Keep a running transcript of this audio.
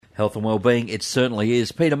Health and Wellbeing, it certainly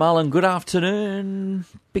is. Peter Mullen, good afternoon.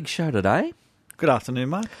 Big show today. Good afternoon,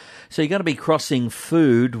 Mark. So you're going to be crossing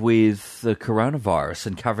food with the coronavirus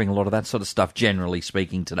and covering a lot of that sort of stuff, generally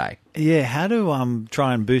speaking, today. Yeah, how to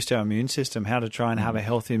try and boost our immune system, how to try and have a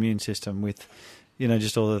healthy immune system with,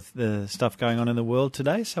 just all the stuff going on in the world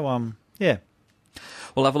today. So, yeah.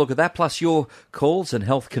 We'll have a look at that, plus your calls and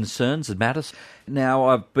health concerns and matters. Now,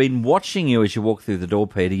 I've been watching you as you walk through the door,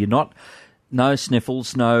 Peter. No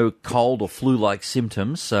sniffles, no cold or flu-like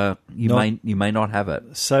symptoms. You may not have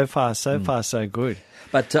it. So far, so good.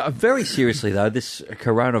 But very seriously, though, this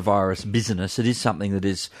coronavirus business, it is something that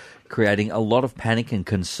is creating a lot of panic and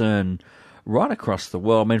concern right across the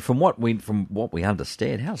world. I mean, from what we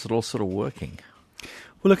understand, how's it all sort of working?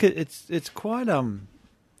 Well, look, it's quite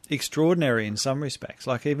extraordinary in some respects.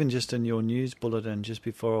 Like even just in your news bulletin just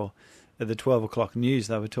before the 12 o'clock news,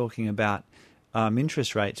 they were talking about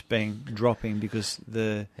interest rates dropping because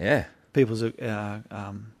people's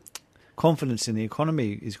confidence in the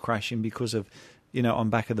economy is crashing because of, on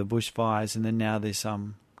back of the bushfires, and then now there's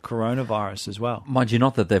coronavirus as well. Mind you,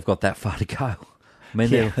 not that they've got that far to go. I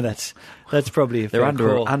mean, that's probably a fair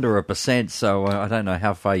they're call. under 1%, so I don't know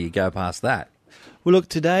how far you go past that. Well, look,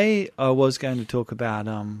 today I was going to talk about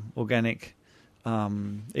organic,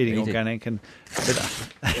 eating organic,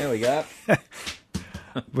 there we go.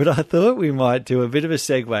 But I thought we might do a bit of a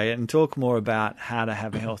segue and talk more about how to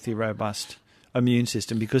have a healthy, robust immune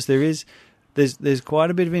system, because there's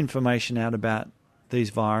quite a bit of information out about these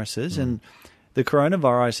viruses, and the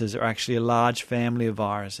coronaviruses are actually a large family of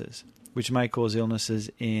viruses which may cause illnesses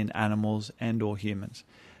in animals and or humans.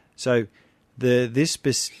 So this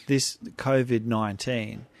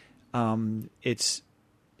COVID-19, it's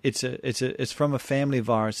from a family of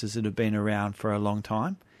viruses that have been around for a long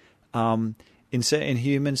time. In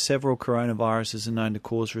humans, several coronaviruses are known to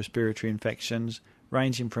cause respiratory infections,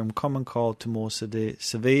 ranging from common cold to more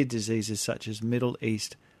severe diseases such as Middle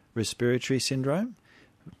East Respiratory Syndrome,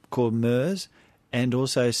 called MERS, and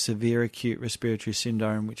also severe acute respiratory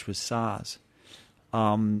syndrome, which was SARS.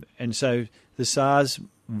 And so the SARS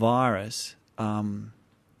virus are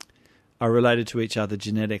related to each other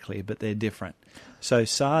genetically, but they're different. So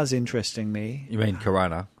SARS, interestingly... You mean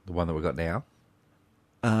corona, the one that we've got now?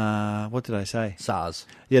 What did I say? SARS.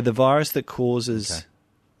 Yeah, the virus that causes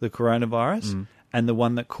the coronavirus and the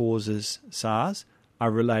one that causes SARS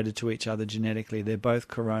are related to each other genetically. They're both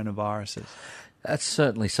coronaviruses. That's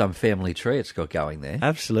certainly some family tree it's got going there.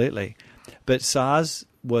 Absolutely. But SARS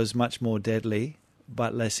was much more deadly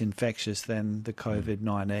but less infectious than the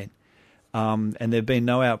COVID-19. And there have been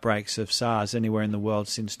no outbreaks of SARS anywhere in the world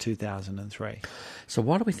since 2003. So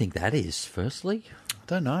why do we think that is, firstly?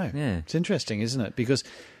 Don't know. Yeah. It's interesting, isn't it? Because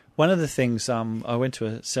one of the things, I went to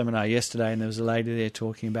a seminar yesterday and there was a lady there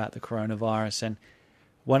talking about the coronavirus, and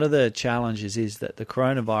one of the challenges is that the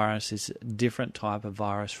coronavirus is a different type of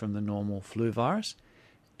virus from the normal flu virus,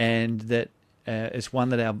 and that it's one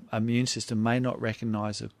that our immune system may not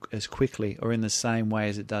recognise as quickly or in the same way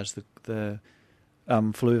as it does the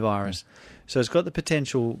flu virus. So it's got the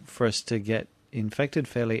potential for us to get infected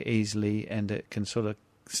fairly easily, and it can sort of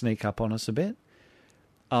sneak up on us a bit.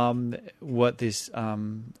 What this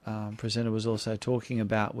presenter was also talking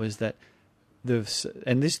about was that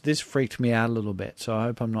this freaked me out a little bit, so I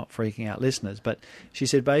hope I'm not freaking out listeners, but she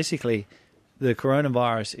said basically the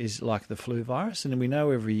coronavirus is like the flu virus, and we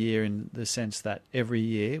know every year in the sense that every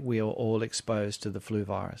year we are all exposed to the flu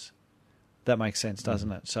virus. That makes sense,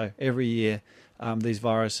 doesn't it? So every year these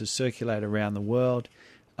viruses circulate around the world.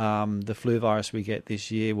 The flu virus we get this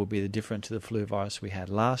year will be different to the flu virus we had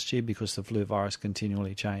last year because the flu virus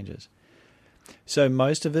continually changes. So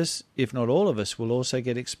most of us, if not all of us, will also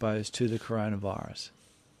get exposed to the coronavirus.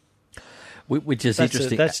 Which is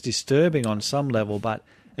interesting. That's disturbing on some level, but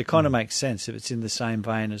it kind of makes sense if it's in the same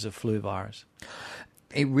vein as a flu virus.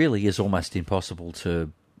 It really is almost impossible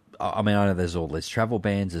to... I mean, I know there's all these travel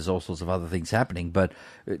bans, there's all sorts of other things happening, but,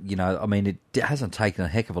 it hasn't taken a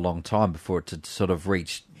heck of a long time before it to sort of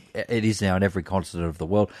reach... It is now in every continent of the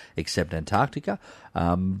world except Antarctica.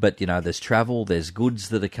 But, there's travel, there's goods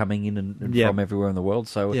that are coming in and from everywhere in the world.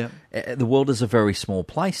 So the world is a very small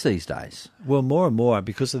place these days. Well, more and more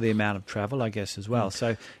because of the amount of travel, I guess, as well.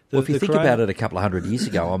 So if you think about it a couple of 100 years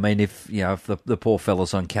ago, I mean, if the poor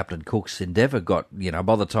fellas on Captain Cook's Endeavour got,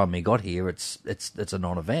 by the time he got here, it's a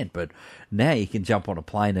non-event. But now you can jump on a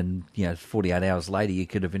plane and, 48 hours later, you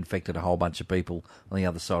could have infected a whole bunch of people on the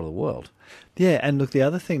other side of the world. Yeah, and look, the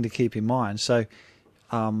other thing to keep in mind, so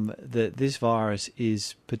this virus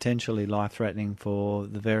is potentially life-threatening for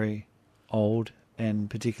the very old and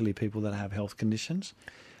particularly people that have health conditions,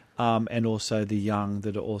 and also the young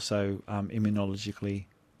that are also immunologically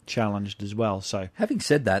challenged as well. So, having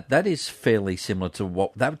said that, that is fairly similar to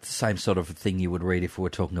that's the same sort of thing you would read if we were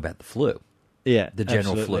talking about the flu. yeah, The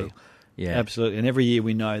general absolutely. flu. Yeah. Absolutely. And every year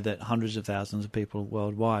we know that hundreds of thousands of people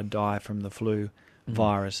worldwide die from the flu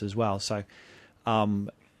virus as well. So,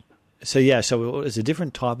 so it's a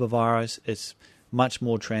different type of virus. It's much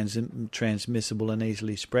more transmissible and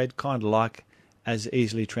easily spread, kind of like as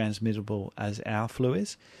easily transmittable as our flu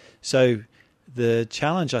is. So the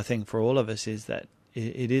challenge, I think, for all of us is that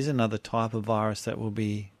it is another type of virus that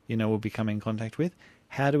we'll come in contact with.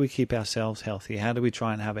 How do we keep ourselves healthy? How do we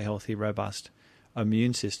try and have a healthy, robust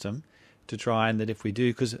immune system to try and that if we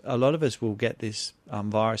do, because a lot of us will get this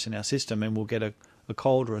virus in our system and we'll get a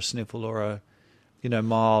cold or a sniffle or a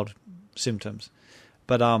mild symptoms.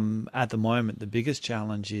 But at the moment, the biggest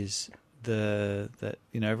challenge is that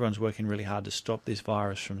everyone's working really hard to stop this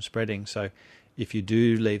virus from spreading. So if you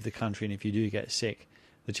do leave the country and if you do get sick,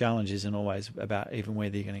 the challenge isn't always about even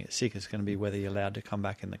whether you're going to get sick. It's going to be whether you're allowed to come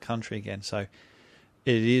back in the country again. So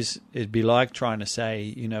it'd be like trying to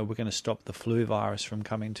say, we're going to stop the flu virus from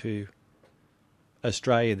coming to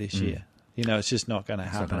Australia this year. It's just not going to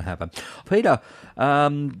happen. It's not going to happen. Peter,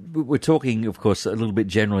 we're talking, of course, a little bit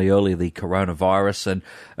generally earlier, the coronavirus. And,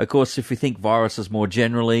 of course, if we think viruses more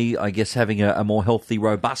generally, I guess having a more healthy,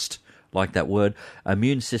 robust, like that word,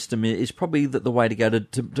 immune system is probably the way to go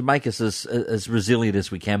to make us as resilient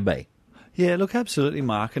as we can be. Yeah, look, absolutely,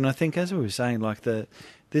 Mark. And I think, as we were saying, like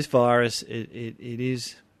this virus, it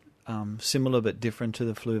is similar but different to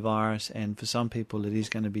the flu virus. And for some people, it is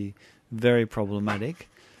going to be very problematic.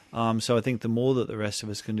 So I think the more that the rest of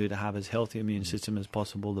us can do to have as healthy immune system as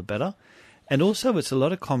possible, the better. And also, it's a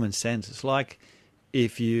lot of common sense. It's like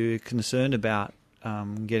if you're concerned about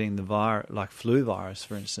getting the virus, like flu virus,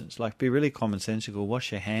 for instance, like be really commonsensical.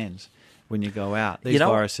 Wash your hands when you go out. These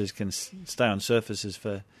viruses can stay on surfaces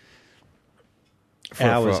for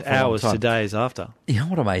hours to days after. You know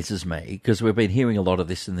what amazes me? Because we've been hearing a lot of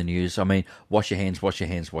this in the news. I mean, wash your hands, wash your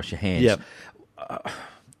hands, wash your hands. Yep.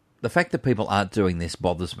 The fact that people aren't doing this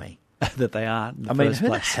bothers me. That they aren't. I mean, who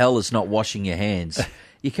the hell is not washing your hands?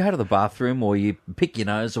 You go to the bathroom or you pick your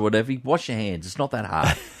nose or whatever, you wash your hands. It's not that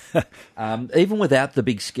hard. Even without the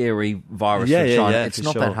big scary virus from China, it's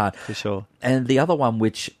not that hard. For sure. And the other one,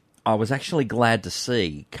 which I was actually glad to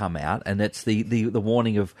see come out, and it's the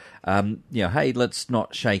warning of, hey, let's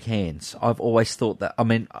not shake hands. I've always thought that, I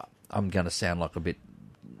mean, I'm going to sound like a bit,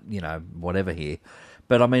 whatever here,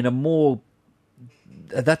 but I mean,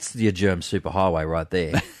 that's your germ superhighway right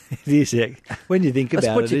there. It is, yeah. When you think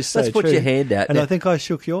about it, it's so true. Let's put your hand out. And I think I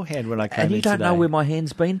shook your hand when I came in and you don't today. know where my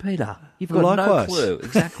hand's been, Peter. You've got Likewise. no clue.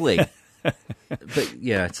 Exactly.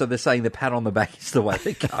 But, so they're saying the pat on the back is the way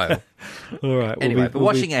to go. All right. Anyway, but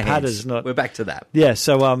washing our hands, we're back to that. Yeah,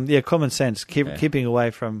 so, common sense, keeping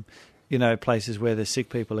away from, places where the sick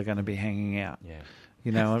people are going to be hanging out.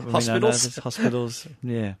 Yeah. Hospitals. Hospitals,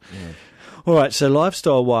 yeah. All right, so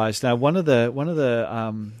lifestyle-wise, now one of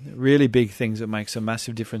the really big things that makes a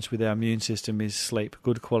massive difference with our immune system is sleep,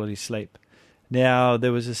 good quality sleep. Now,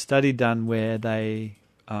 there was a study done where they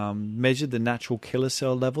measured the natural killer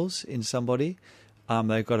cell levels in somebody.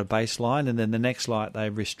 They've got a baseline, and then the next night they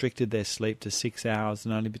restricted their sleep to 6 hours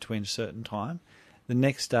and only between a certain time. The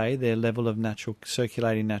next day, their level of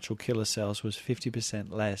circulating natural killer cells was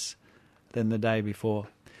 50% less than the day before.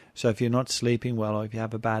 So if you're not sleeping well or if you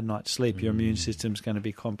have a bad night's sleep, your immune system's going to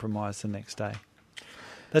be compromised the next day.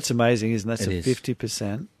 That's amazing, isn't it? That's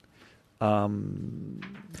 50%.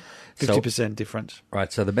 50% difference.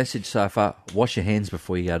 Right, so the message so far, wash your hands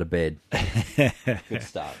before you go to bed. Good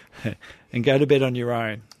start. And go to bed on your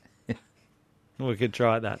own. We could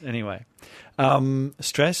try that anyway.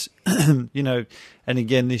 Stress, and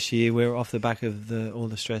again this year we're off the back of all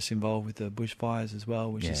the stress involved with the bushfires as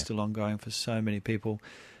well, which is still ongoing for so many people.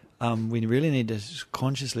 We really need to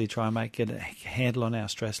consciously try and get a handle on our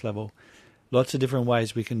stress level. Lots of different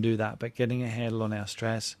ways we can do that, but getting a handle on our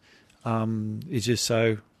stress is just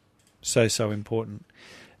so important.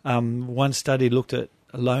 One study looked at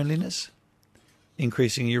loneliness,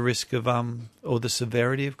 increasing your risk of or the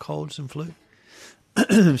severity of colds and flu.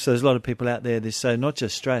 So there's a lot of people out there. So not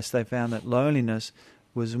just stress. They found that loneliness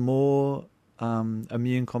was more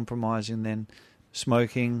immune compromising than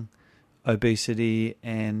smoking, obesity,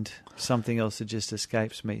 and something else that just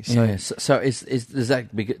escapes me. So,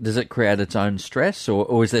 does it create its own stress,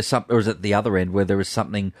 or is there or is it the other end where there is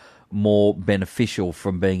something more beneficial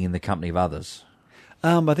from being in the company of others?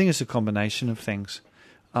 I think it's a combination of things.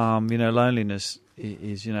 Loneliness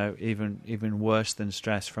is even worse than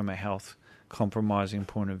stress from a health compromising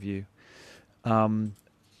point of view.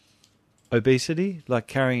 Obesity, like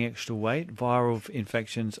carrying extra weight, viral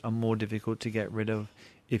infections are more difficult to get rid of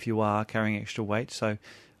if you are carrying extra weight. So,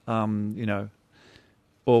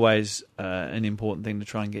 always an important thing to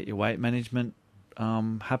try and get your weight management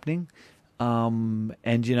happening. And,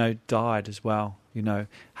 diet as well,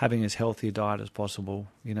 having as healthy a diet as possible,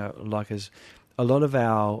 as a lot of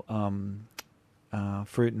our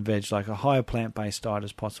fruit and veg, like a higher plant-based diet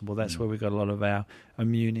as possible. That's where we got a lot of our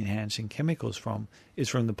immune-enhancing chemicals from, is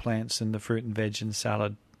from the plants and the fruit and veg and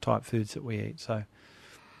salad type foods that we eat. So,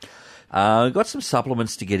 got some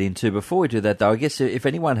supplements to get into. Before we do that, though, I guess if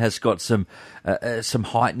anyone has got some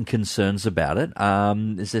heightened concerns about it,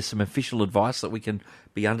 is there some official advice that we can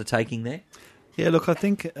be undertaking there? Yeah, look, I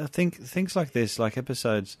think things like this, like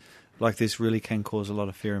episodes like this, really can cause a lot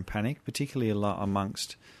of fear and panic, particularly a lot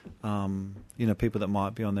amongst people that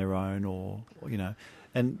might be on their own, or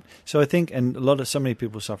and so I think, and so many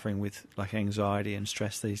people suffering with like anxiety and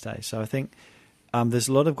stress these days. So I think there's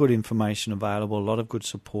a lot of good information available, a lot of good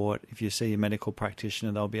support. If you see a medical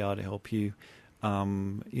practitioner, they'll be able to help you,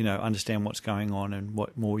 understand what's going on and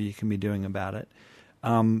what more you can be doing about it.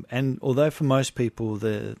 And although for most people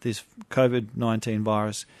this COVID-19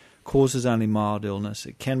 virus causes only mild illness,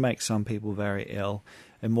 it can make some people very ill,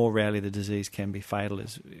 and more rarely the disease can be fatal,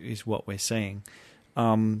 is what we're seeing.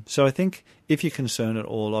 So I think if you're concerned at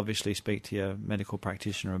all, obviously speak to your medical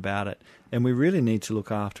practitioner about it. And we really need to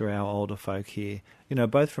look after our older folk here,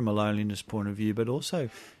 both from a loneliness point of view, but also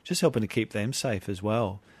just helping to keep them safe as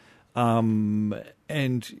well. And,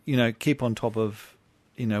 keep on top of,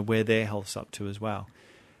 where their health's up to as well.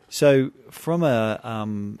 So from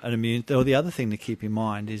an immune, or the other thing to keep in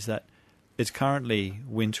mind is that it's currently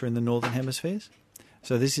winter in the northern hemispheres.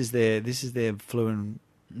 So this is their flu and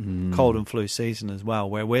cold and flu season as well,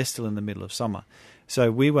 where we're still in the middle of summer.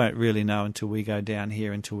 So we won't really know until we go down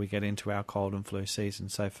here, until we get into our cold and flu season.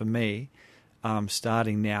 So for me,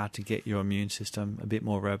 starting now to get your immune system a bit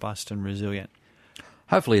more robust and resilient.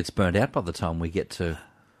 Hopefully it's burnt out by the time we get to...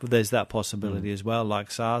 But there's that possibility as well. Like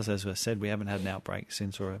SARS, as I said, we haven't had an outbreak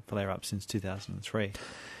since, or a flare-up since 2003.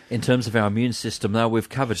 In terms of our immune system, though, we've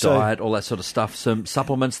covered diet, all that sort of stuff. Some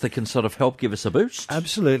supplements that can sort of help give us a boost?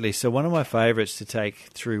 Absolutely. So one of my favourites to take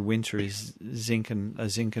through winter is zinc and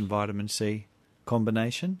vitamin C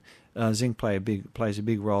combination. Zinc plays a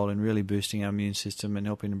big role in really boosting our immune system and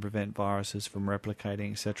helping to prevent viruses from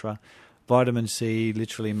replicating, etc. Vitamin C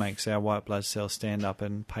literally makes our white blood cells stand up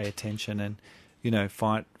and pay attention and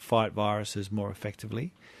fight viruses more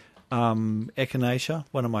effectively. Echinacea,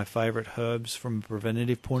 one of my favourite herbs from a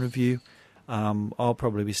preventative point of view. I'll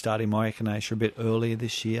probably be starting my echinacea a bit earlier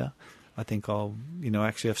this year. I think I've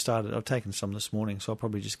taken some this morning, so I'll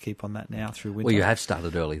probably just keep on that now through winter. Well, you have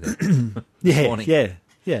started early then.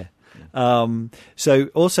 Yeah. So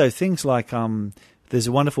also things like, there's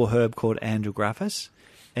a wonderful herb called Andrographis,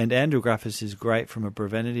 and Andrographis is great from a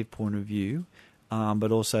preventative point of view,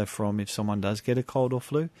 but also from if someone does get a cold or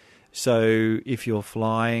flu. So if you're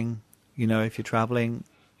flying, if you're travelling,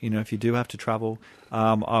 if you do have to travel,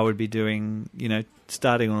 I would be doing,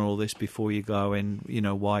 starting on all this before you go and,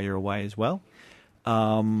 while you're away as well.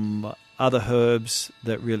 Other herbs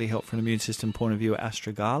that really help from an immune system point of view are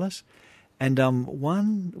astragalus. And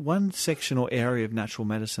one section or area of natural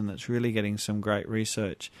medicine that's really getting some great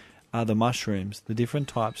research are the mushrooms, the different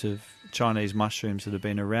types of Chinese mushrooms that have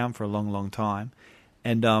been around for a long, long time,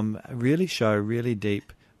 and really show really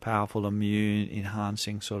deep, powerful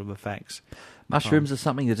immune-enhancing sort of effects. Mushrooms are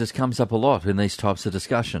something that just comes up a lot in these types of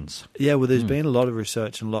discussions. Yeah, well, there's been a lot of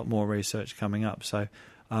research and a lot more research coming up. So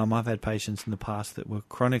I've had patients in the past that were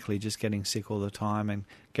chronically just getting sick all the time, and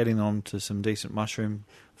getting on to some decent mushroom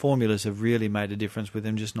formulas have really made a difference with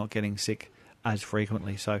them just not getting sick as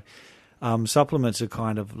frequently. So supplements are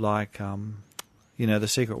kind of like, the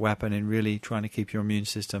secret weapon in really trying to keep your immune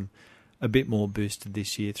system a bit more boosted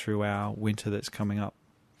this year through our winter that's coming up.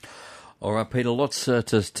 All right, Peter, lots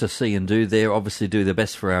to see and do there. Obviously do their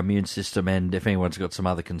best for our immune system, and if anyone's got some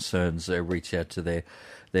other concerns, reach out to their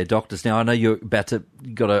doctors. Now, I know you're got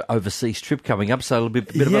an overseas trip coming up, so it'll be a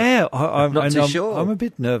bit of I'm not too sure. I'm a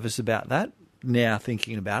bit nervous about that now,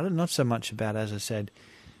 thinking about it. Not so much about, as I said,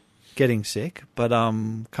 getting sick, but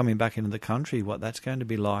coming back into the country, what that's going to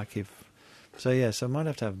be like. So I might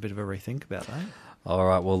have to have a bit of a rethink about that. All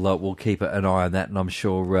right, well, we'll keep an eye on that, and I'm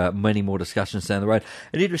sure many more discussions down the road.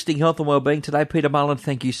 An interesting health and wellbeing today. Peter Mullen,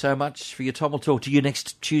 thank you so much for your time. We'll talk to you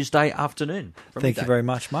next Tuesday afternoon. Thank you very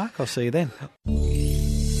much, Mark. I'll see you then.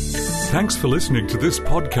 Thanks for listening to this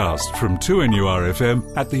podcast from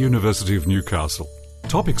 2NURFM at the University of Newcastle.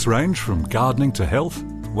 Topics range from gardening to health,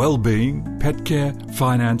 well-being, pet care,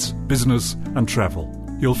 finance, business and travel.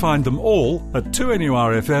 You'll find them all at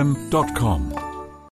 2NURFM.com.